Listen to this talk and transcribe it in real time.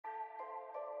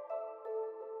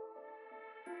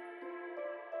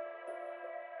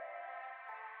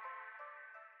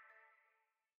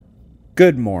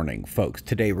Good morning, folks.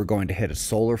 Today we're going to hit a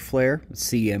solar flare, a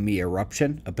CME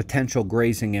eruption, a potential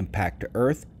grazing impact to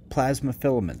Earth, plasma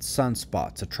filaments,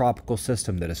 sunspots, a tropical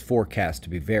system that is forecast to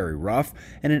be very rough,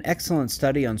 and an excellent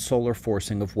study on solar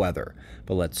forcing of weather.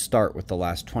 But let's start with the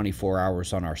last 24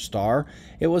 hours on our star.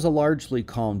 It was a largely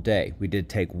calm day. We did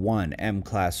take one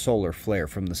M-class solar flare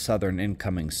from the southern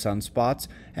incoming sunspots,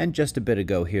 and just a bit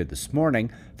ago here this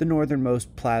morning, the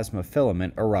northernmost plasma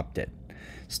filament erupted.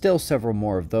 Still several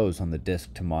more of those on the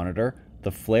disk to monitor.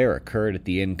 The flare occurred at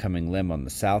the incoming limb on the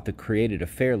south. It created a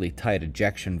fairly tight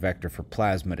ejection vector for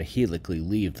plasma to helically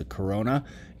leave the corona.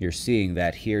 You're seeing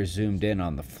that here zoomed in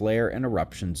on the flare and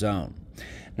eruption zone.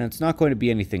 Now, it's not going to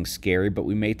be anything scary, but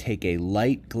we may take a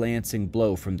light glancing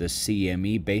blow from this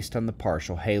CME based on the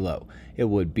partial halo. It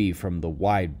would be from the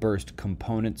wide burst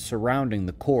component surrounding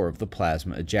the core of the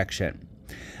plasma ejection.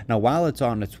 Now, while it's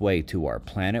on its way to our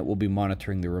planet, we'll be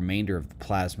monitoring the remainder of the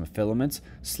plasma filaments,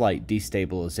 slight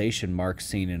destabilization marks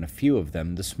seen in a few of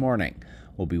them this morning.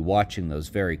 We'll be watching those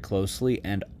very closely,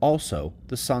 and also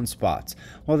the sunspots.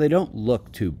 While they don't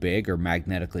look too big or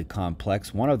magnetically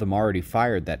complex, one of them already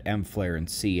fired that M-flare in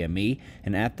CME,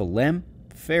 and at the limb,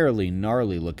 fairly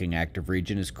gnarly looking active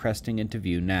region is cresting into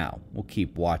view now. We'll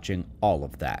keep watching all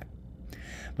of that.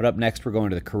 But up next, we're going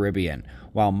to the Caribbean.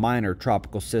 While minor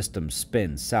tropical systems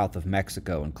spin south of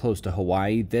Mexico and close to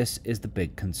Hawaii, this is the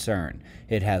big concern.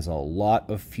 It has a lot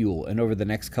of fuel, and over the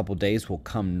next couple days will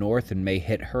come north and may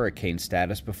hit hurricane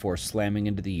status before slamming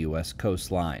into the U.S.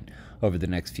 coastline. Over the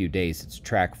next few days, its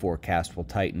track forecast will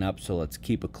tighten up, so let's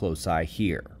keep a close eye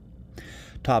here.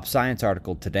 Top science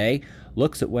article today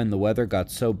looks at when the weather got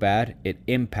so bad it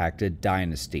impacted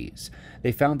dynasties.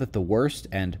 They found that the worst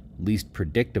and least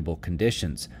predictable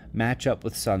conditions match up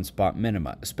with sunspot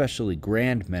minima, especially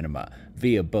grand minima,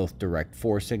 via both direct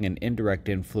forcing and indirect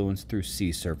influence through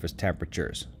sea surface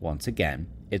temperatures. Once again,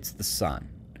 it's the sun.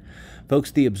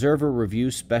 Folks, the Observer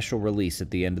Review special release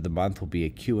at the end of the month will be a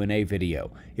Q&A video.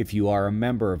 If you are a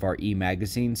member of our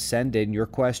e-magazine, send in your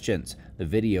questions. The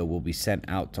video will be sent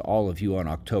out to all of you on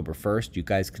October 1st. You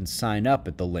guys can sign up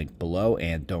at the link below,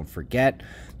 and don't forget,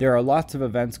 there are lots of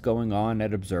events going on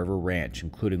at Observer Ranch,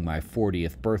 including my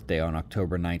 40th birthday on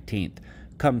October 19th.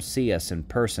 Come see us in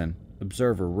person,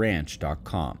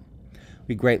 observerranch.com.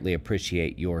 We greatly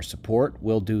appreciate your support.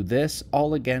 We'll do this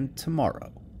all again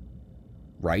tomorrow.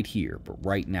 Right here, but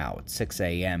right now at 6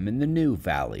 a.m. in the new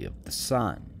Valley of the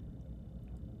Sun.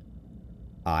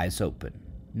 Eyes open,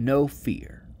 no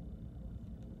fear.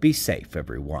 Be safe,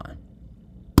 everyone.